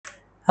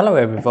Hello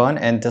everyone,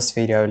 in this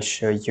video I'll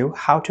show you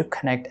how to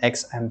connect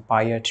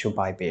Xempire to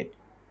Bybit.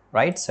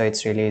 Right, so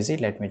it's really easy.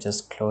 Let me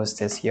just close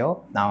this here.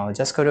 Now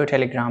just go to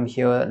Telegram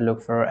here,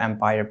 look for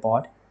Empire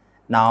bot.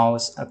 Now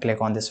click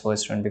on this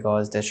first one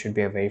because this should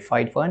be a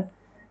verified one.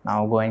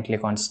 Now go and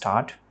click on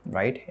start.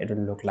 Right, it will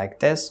look like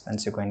this.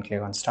 Once you go and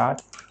click on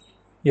start,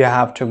 you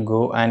have to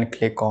go and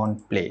click on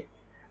play.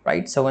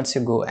 Right, so once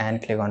you go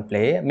and click on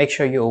play, make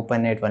sure you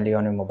open it only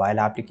on a mobile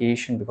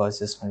application because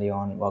this only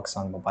works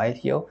on mobile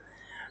here.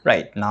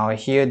 Right, now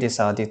here these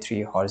are the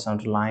three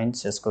horizontal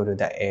lines. Just go to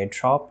the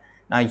airdrop.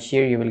 Now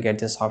here you will get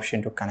this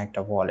option to connect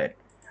a wallet,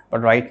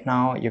 but right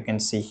now you can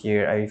see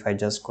here, if I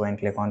just go and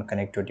click on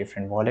connect to a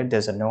different wallet,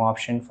 there's a no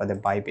option for the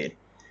Bybit.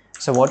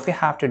 So what we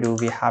have to do,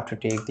 we have to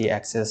take the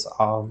access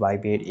of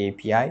Bybit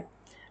API.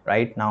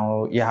 Right,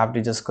 now you have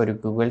to just go to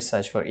Google,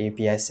 search for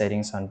API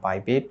settings on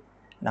Bybit.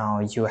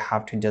 Now you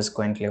have to just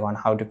go and click on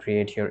how to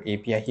create your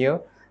API here.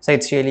 So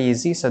it's really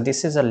easy. So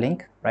this is a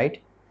link,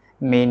 right?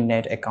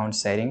 Mainnet account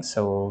settings.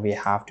 So we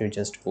have to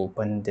just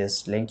open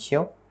this link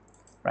here,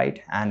 right?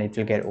 And it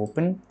will get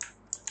open.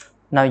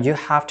 Now you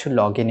have to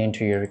log in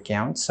into your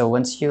account. So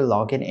once you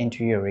log in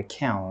into your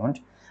account,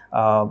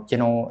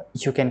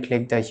 you can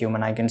click the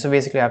human icon. So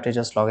basically after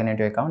just log in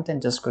into account,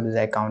 then just go to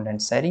the account and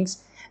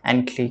settings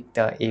and click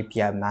the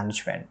API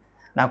management.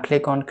 Now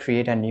click on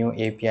create a new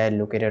API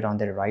located on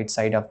the right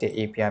side of the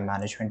API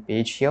management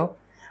page here.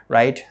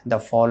 Right, the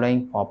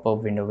following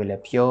pop-up window will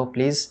appear.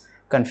 Please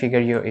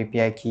configure your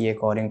API key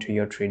according to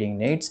your trading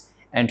needs.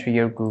 Enter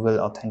your Google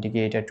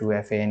Authenticator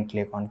 2FA and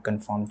click on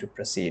confirm to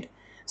proceed.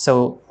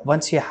 So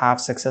once you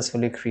have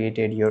successfully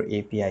created your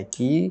API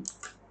key,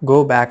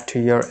 go back to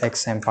your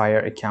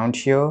Xempire account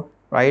here,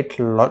 right?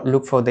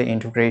 Look for the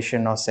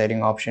integration or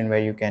setting option where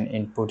you can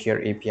input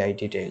your API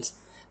details.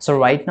 So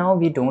right now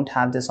we don't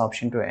have this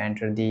option to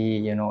enter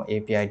the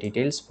API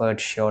details, but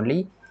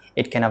surely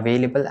it can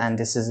available, and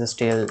this is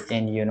still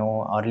in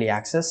early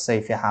access. So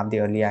if you have the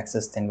early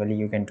access, then really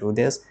you can do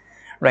this.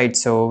 Right,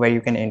 so where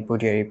you can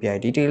input your API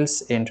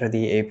details, enter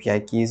the API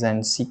keys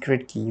and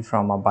secret key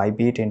from a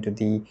Bybit into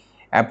the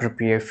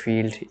appropriate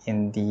field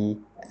in the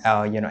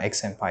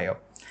Xempire.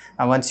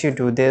 Now once you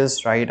do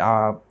this, right,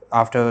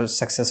 after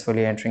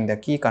successfully entering the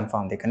key,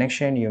 confirm the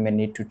connection. You may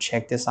need to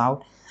check this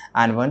out,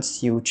 and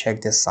once you check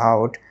this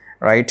out,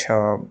 right,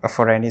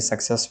 for any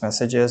success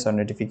messages or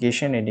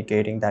notification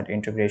indicating that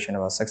integration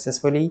was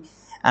successfully,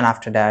 and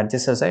after that,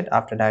 this is it.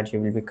 After that,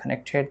 you will be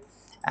connected,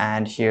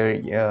 and here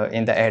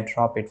in the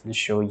airdrop it will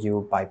show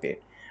you Bybit.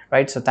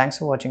 Right, so thanks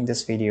for watching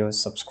this video.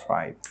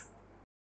 Subscribe.